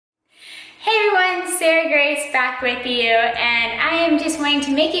Grace back with you, and I am just wanting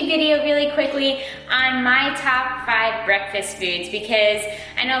to make a video really quickly on my top 5 breakfast foods because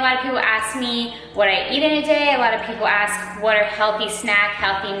I know a lot of people ask me what I eat in a day. A lot of people ask what are healthy snack,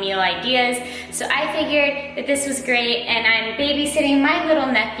 healthy meal ideas. So I figured that this was great, and I'm babysitting my little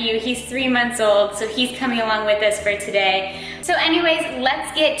nephew. He's 3 months old, so he's coming along with us for today. So anyways,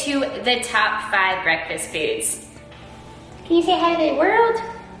 let's get to the top 5 breakfast foods. Can you say hi to the world?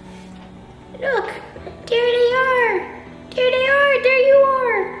 Look, there they are. There they are, there you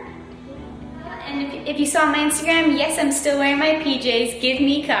are. And if you saw my Instagram, yes, I'm still wearing my PJs. Give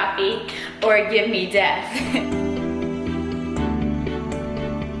me coffee or give me death.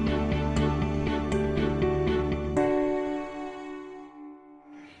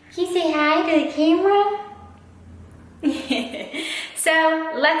 Can you say hi to the camera? So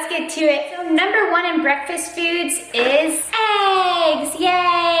let's get to it. So number 1 in breakfast foods is eggs.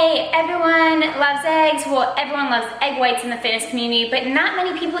 Yay! Everyone loves eggs. Well, everyone loves egg whites in the fitness community, but not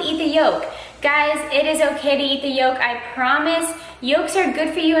many people eat the yolk. Guys, it is okay to eat the yolk, I promise. Yolks are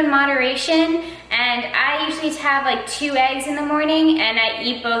good for you in moderation, and I usually have like 2 eggs in the morning and I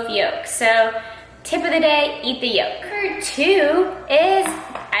eat both yolks. So tip of the day, eat the yolk. Number 2 is,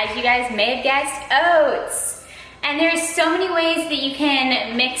 as you guys may have guessed, oats. And there's so many ways that you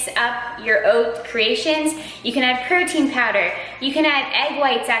can mix up your oat creations. You can add protein powder. You can add egg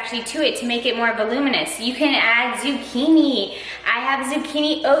whites actually to it to make it more voluminous. You can add zucchini. I have a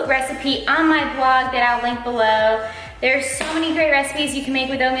zucchini oat recipe on my blog that I'll link below. There's so many great recipes you can make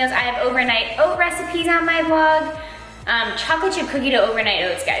with oatmeals. I have overnight oat recipes on my blog. Chocolate chip cookie to overnight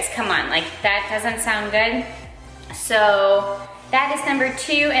oats, guys. Come on, like that doesn't sound good. So that is number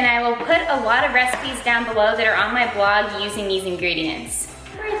 2, and I will put a lot of recipes down below that are on my blog using these ingredients.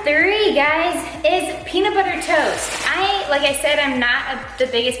 Number 3, guys, is peanut butter toast. Like I said, I'm not the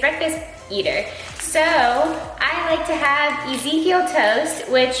biggest breakfast eater. So I like to have Ezekiel toast,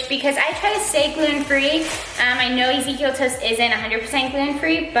 which, because I try to stay gluten-free, I know Ezekiel toast isn't 100%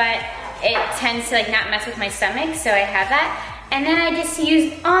 gluten-free, but it tends to like not mess with my stomach, so I have that. And then I just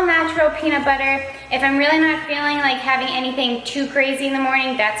use all natural peanut butter. If I'm really not feeling like having anything too crazy in the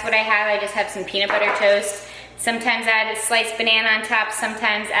morning, that's what I have. I just have some peanut butter toast. Sometimes add a sliced banana on top,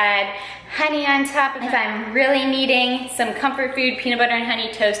 sometimes add honey on top. If I'm really needing some comfort food, peanut butter and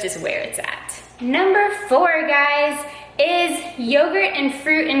honey toast is where it's at. Number 4, guys, is yogurt and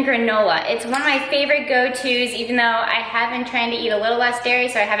fruit and granola. It's one of my favorite go-tos, even though I have been trying to eat a little less dairy,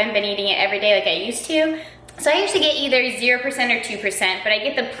 so I haven't been eating it every day like I used to. So I usually get either 0% or 2%, but I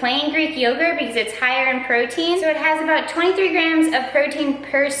get the plain Greek yogurt because it's higher in protein. So it has about 23 grams of protein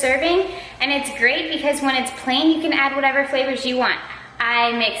per serving, and it's great because when it's plain, you can add whatever flavors you want.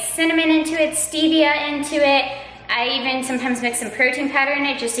 I mix cinnamon into it, stevia into it. I even sometimes mix some protein powder in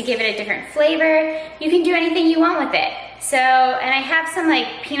it just to give it a different flavor. You can do anything you want with it. So, and I have some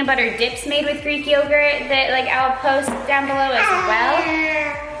like peanut butter dips made with Greek yogurt that like I'll post down below as well.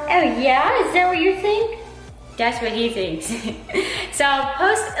 Oh yeah, is that what you think? That's what he thinks. So I'll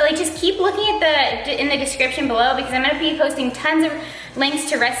post, like just keep looking at in the description below because I'm gonna be posting tons of links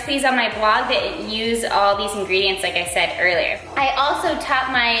to recipes on my blog that use all these ingredients like I said earlier. I also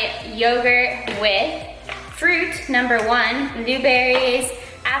top my yogurt with fruit, number 1, blueberries,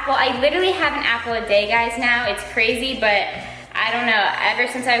 apple. I literally have an apple a day, guys, now. It's crazy, but I don't know,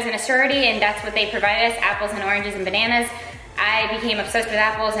 ever since I was in a sorority and that's what they provided us, apples and oranges and bananas, I became obsessed with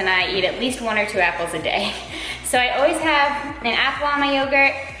apples and I eat at least 1 or 2 apples a day. So I always have an apple on my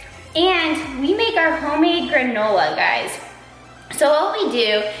yogurt, and we make our homemade granola, guys. So what we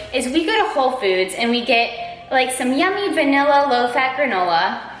do is we go to Whole Foods and we get like some yummy vanilla low-fat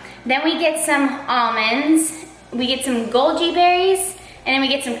granola, then we get some almonds, we get some goji berries, and then we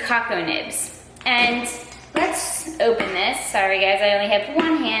get some cocoa nibs. And let's open this. Sorry guys, I only have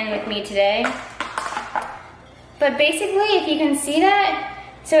 1 hand with me today. But basically, if you can see that,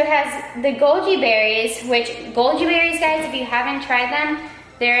 so it has the goji berries, which goji berries, guys, if you haven't tried them,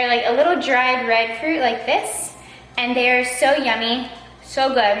 they're like a little dried red fruit like this, and they're so yummy, so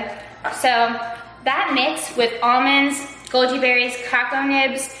good. So that mix with almonds, goji berries, cocoa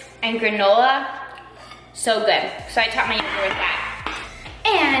nibs, and granola, so good. So I topped my yogurt with that.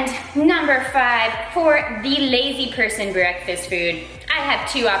 And number 5 for the lazy person breakfast food, I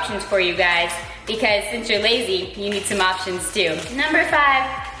have 2 options for you guys. Because since you're lazy, you need some options too. Number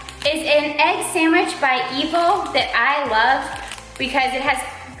 5 is an egg sandwich by Evil that I love because it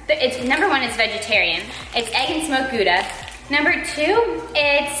has, number 1 is vegetarian. It's egg and smoked Gouda. Number 2,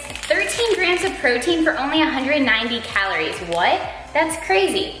 it's 13 grams of protein for only 190 calories. What? That's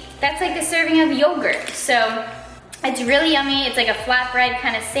crazy. That's like the serving of yogurt. So it's really yummy. It's like a flatbread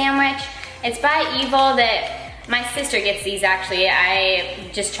kind of sandwich. It's by Evil that my sister gets these actually. I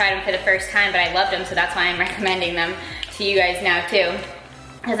just tried them for the first time, but I loved them, so that's why I'm recommending them to you guys now too.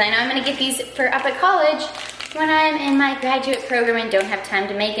 Because I know I'm gonna get these for up at college when I'm in my graduate program and don't have time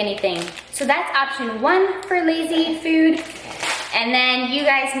to make anything. So that's option 1 for lazy food. And then you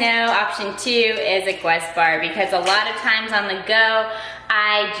guys know option 2 is a Quest bar, because a lot of times on the go,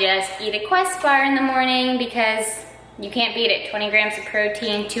 I just eat a Quest bar in the morning because you can't beat it. 20 grams of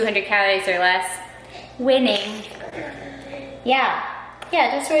protein, 200 calories or less. Winning. Yeah,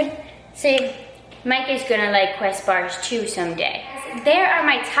 that's what, so Micah's gonna like Quest bars too someday. There are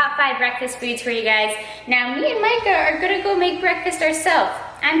my top 5 breakfast foods for you guys. Now me and Micah are gonna go make breakfast ourselves.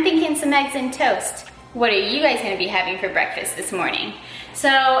 I'm thinking some eggs and toast. What are you guys gonna be having for breakfast this morning? So,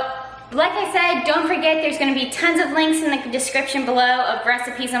 like I said, don't forget there's gonna be tons of links in the description below of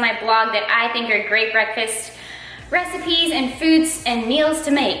recipes on my blog that I think are great breakfast recipes and foods and meals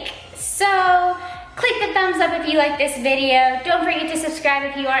to make. So, click the thumbs up if you like this video. Don't forget to subscribe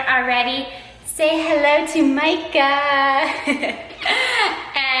if you aren't already. Say hello to Micah.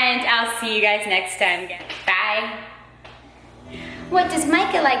 And I'll see you guys next time. Bye. What does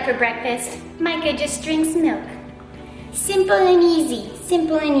Micah like for breakfast? Micah just drinks milk. Simple and easy,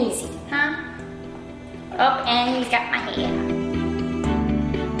 huh? Oh, and he's got my hair.